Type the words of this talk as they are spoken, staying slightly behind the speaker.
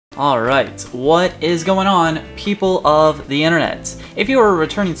Alright, what is going on, people of the internet? If you are a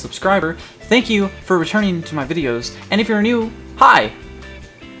returning subscriber, thank you for returning to my videos, and if you're new, hi!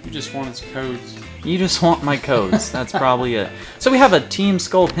 You just want his codes. You just want my codes, that's probably it. So we have a Team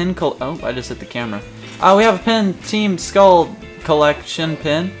Skull pin oh, I just hit the camera. We have a Team Skull collection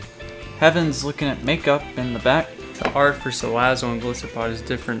pin. Heaven's looking at makeup in the back. The art for Salazzle and Gliscopod is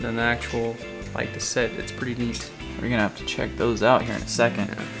different than the actual, like the set. It's pretty neat. We're gonna have to check those out here in a second.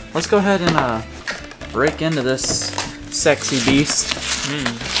 Yeah. Let's go ahead and break into this sexy beast.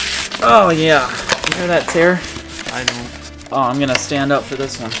 Oh yeah, you hear that tear? I don't. Oh, I'm gonna stand up for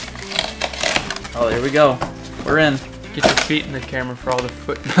this one. Oh, there we go. We're in. Get your feet in the camera for all the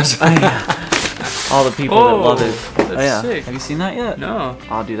foot. All the people that love it. That's oh yeah. sick. Have you seen that yet? No.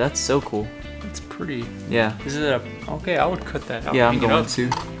 Oh, dude, that's so cool. It's pretty. Yeah. Is it a? Okay, I would cut that out. Yeah, I'm going to.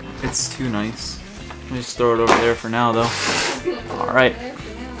 It's too nice. Let me just throw it over there for now, though. Alright.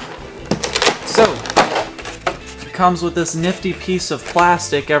 So, it comes with this nifty piece of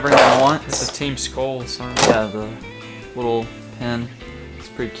plastic everyone wants. It's a Team Skull, son. Yeah, the little pin. It's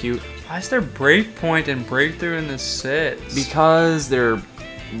pretty cute. Why is there Breakpoint and Breakthrough in this set? Because they're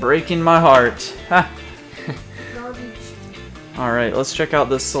breaking my heart. Alright, let's check out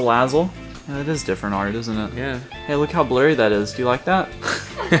this Salazzle. Yeah, it is different art, isn't it? Yeah. Hey, look how blurry that is. Do you like that?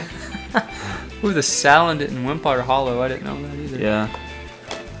 Ooh, the Salandit and Wimpod are hollow. I didn't know that either. Yeah.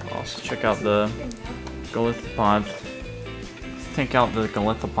 Also check out the Glythopod. Take out the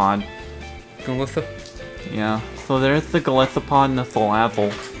Glythopod. Glytho? Yeah. So there's the Glythopod and the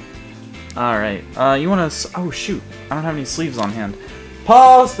Salazzle. Alright. You wanna... Oh, shoot. I don't have any sleeves on hand.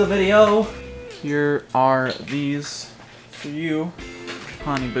 Pause the video! Here are these for you,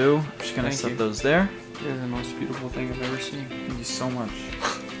 Honey Boo. I'm just gonna set those there. They're the most beautiful thing I've ever seen. Thank you so much.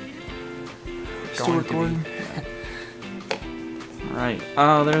 Still recording? Alright,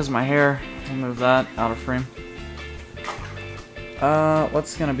 there's my hair. I'll move that out of frame.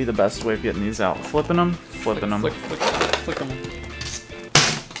 What's gonna be the best way of getting these out? Flipping them? Flipping them. Flick them.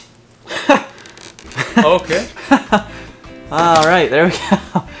 Okay. Alright, there we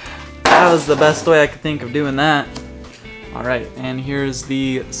go. That was the best way I could think of doing that. Alright, and here's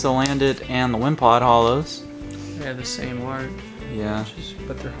the Salandit and the Wimpod hollows. They have the same art. Yeah.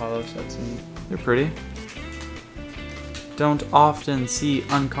 But they're hollow, so that's neat. They're pretty. Don't often see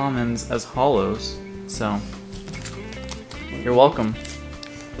uncommons as hollows, so you're welcome.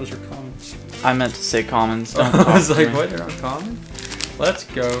 Those are common. I meant to say commons. Don't I was like, me. what? They're uncommon? Let's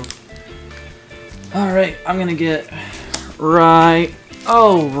go. Alright, I'm gonna get right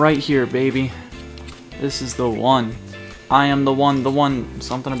here, baby. This is the one. I am the one,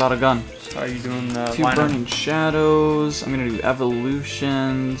 something about a gun. So are you doing the Two Burning Shadows. I'm gonna do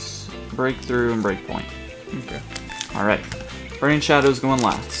Evolutions, Breakthrough, and Breakpoint. Okay. Alright. Burning Shadows going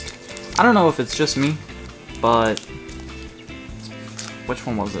last. I don't know if it's just me, but... Which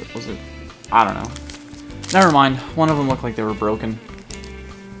one was it? Was it... I don't know. Never mind. One of them looked like they were broken.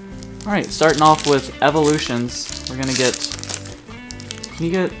 Alright, starting off with Evolutions. We're gonna get... Can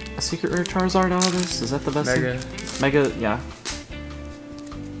you get a Secret Rare Charizard out of this? Is that the best Mega. thing? Mega, yeah.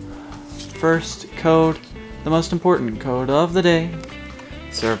 First code, the most important code of the day.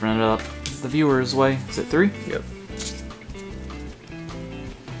 Serving it up the viewer's way. Is it 3? Yep.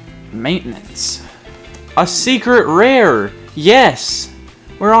 Maintenance. A secret rare! Yes!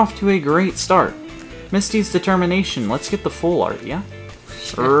 We're off to a great start. Misty's Determination. Let's get the full art, yeah?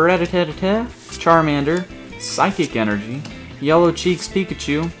 Rattata, Charmander, Psychic Energy, Yellow Cheeks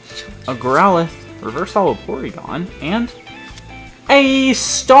Pikachu, a Growlithe, Reverse Hollow Porygon, and a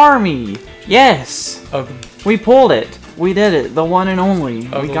Starmie! Yes! We pulled it! We did it! The one and only!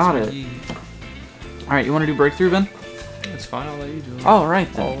 We got it! Alright, you want to do Breakthrough, Ben? That's fine, I'll let you do it. Oh,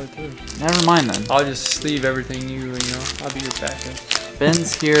 right then. All the way through. Never Never mind then. I'll just sleeve everything I'll be your backup.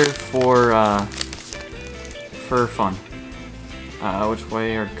 Ben's here for fun. Which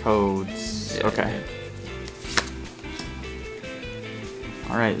way are codes? Yeah, okay.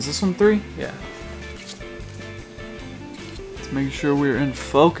 Alright, is this one 3? Yeah. Let's make sure we're in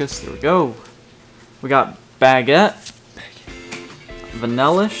focus. There we go. We got Baguette.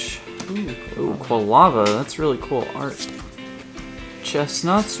 Vanillish. Ooh, Quilava. That's really cool art.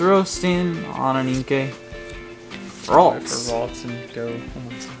 Chestnuts roasting on an Inkay. Ralts. For Ralts and go.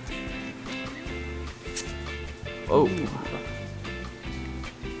 Oh.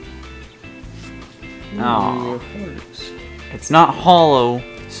 No. It's not hollow,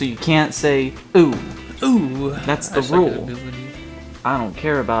 so you can't say ooh. Ooh. That's the rule. I don't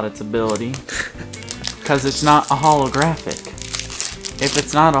care about its ability. Because it's not a holographic. If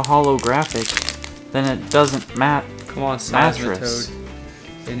it's not a holographic, then it doesn't Come on, Mattress. Seismitoad.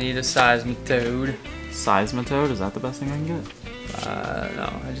 They need a Seismitoad. Seismitoad, is that the best thing I can get?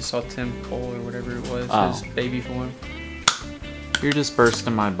 No, I just saw Tim Cole or whatever it was, Oh. his baby form. You're just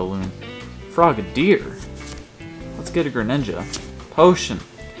bursting my balloon. Frogadier. Let's get a Greninja. Potion.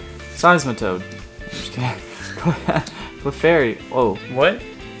 Seismitoad. I'm just kidding. Clefairy. Whoa. What?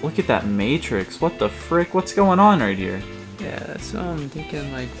 Look at that Matrix. What the frick? What's going on right here? Yeah, that's what I'm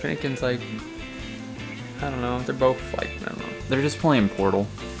thinking. Like, Finnegan's like, I don't know. They're both like, I don't know. They're just playing Portal.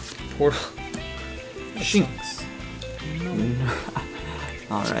 Portal. Shinx.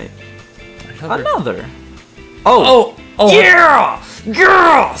 Alright. Another. Another. Oh! Oh! Yeah!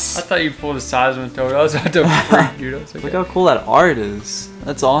 Girls! I thought you pulled a Seismitoad. I was about to freak, dude. I was like, Look how cool that art is.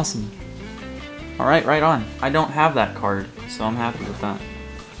 That's awesome. Alright, right on. I don't have that card, so I'm happy with that.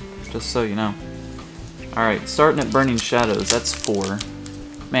 Just so you know. Alright, starting at Burning Shadows. That's 4.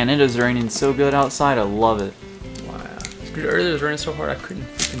 Man, it is raining so good outside. I love it. wow. Dude, earlier it was raining so hard I couldn't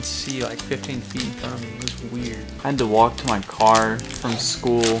freaking see like 15 feet in front of me. It was weird. I had to walk to my car from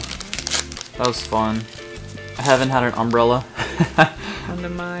school. That was fun. I haven't had an umbrella. Under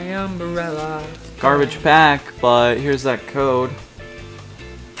my umbrella. Garbage pack, but here's that code.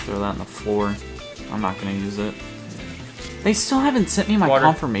 Throw that on the floor. I'm not gonna use it. They still haven't sent me my Water.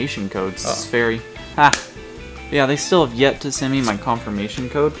 confirmation code, Oh. Fairy. Ha! Yeah, they still have yet to send me my confirmation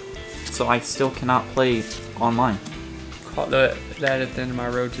code, so I still cannot play online. Caught that at the end of my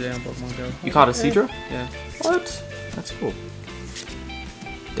road today on Pokemon Go. You caught a Seadra? Yeah. What? That's cool.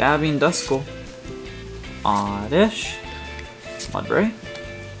 Dabbing Duskull. Oddish. Mudbray.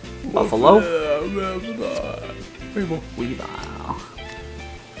 Buffalo. Weavile.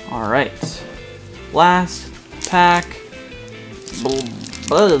 Alright. Last pack.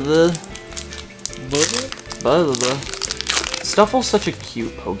 Stuffle's such a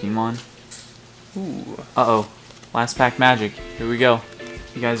cute Pokemon. Ooh. Uh-oh. Last pack magic. Here we go.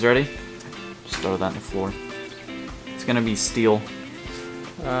 You guys ready? Just throw that on the floor. It's gonna be steel.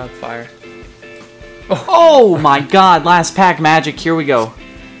 Fire. Oh my god, last pack magic, here we go.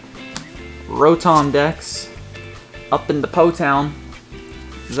 Rotom Dex. Up in the Po-Town.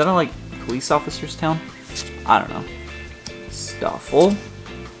 Is that a, like, police officer's town? I don't know. Stuffle.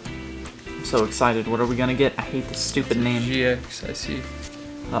 I'm so excited. What are we gonna get? I hate this stupid name. GX, I see.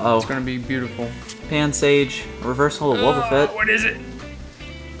 Uh-oh. It's gonna be beautiful. Pansage. Reversal of Wobbuffet. What is it?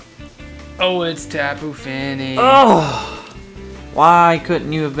 Oh, it's Tapu Fini. Oh! Why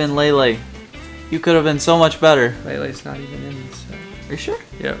couldn't you have been Lele? You could have been so much better. Lele's not even in this set. Are you sure?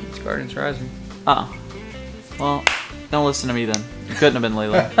 Yep, it's Guardians Rising. Oh. Well, don't listen to me then. You couldn't have been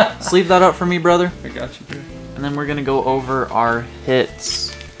Lele. Sleeve that up for me, brother. I got you, dude. And then we're going to go over our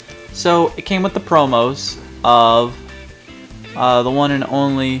hits. So, it came with the promos of the one and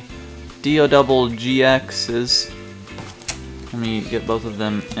only Dio Double GXs. Let me get both of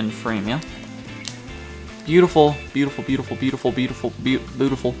them in frame, yeah? Beautiful, beautiful, beautiful, beautiful, beautiful,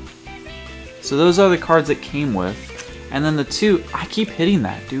 beautiful. So those are the cards that came with. And then the two, I keep hitting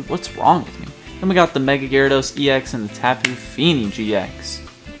that, dude. What's wrong with me? Then we got the Mega Gyarados EX and the Tapu Fini GX.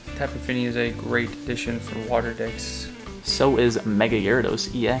 Tapu Fini is a great addition for water decks. So is Mega Gyarados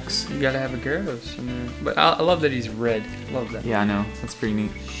EX. You gotta have a Gyarados in there. But I love that he's red. Love that. Yeah, I know. That's pretty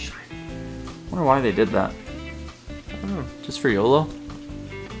neat. Wonder why they did that. I don't know. Just for YOLO?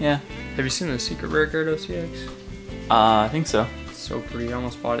 Yeah. Have you seen the Secret Rare Gyarados EX? I think so. It's so pretty. I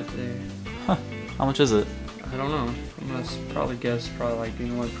almost bought it today. Huh. How much is it? I don't know. I'm gonna probably guess like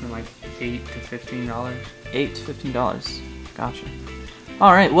anywhere from like $8 to $15. $8 to $15. Gotcha.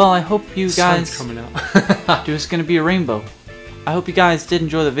 Alright, well, I hope you guys... Sun's coming out. Dude, it's gonna be a rainbow. I hope you guys did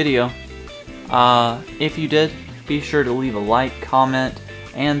enjoy the video. If you did, be sure to leave a like, comment,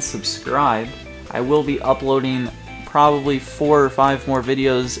 and subscribe. I will be uploading probably 4 or 5 more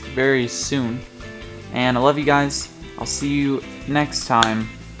videos very soon. And I love you guys. I'll see you next time.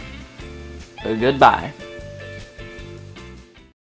 Goodbye.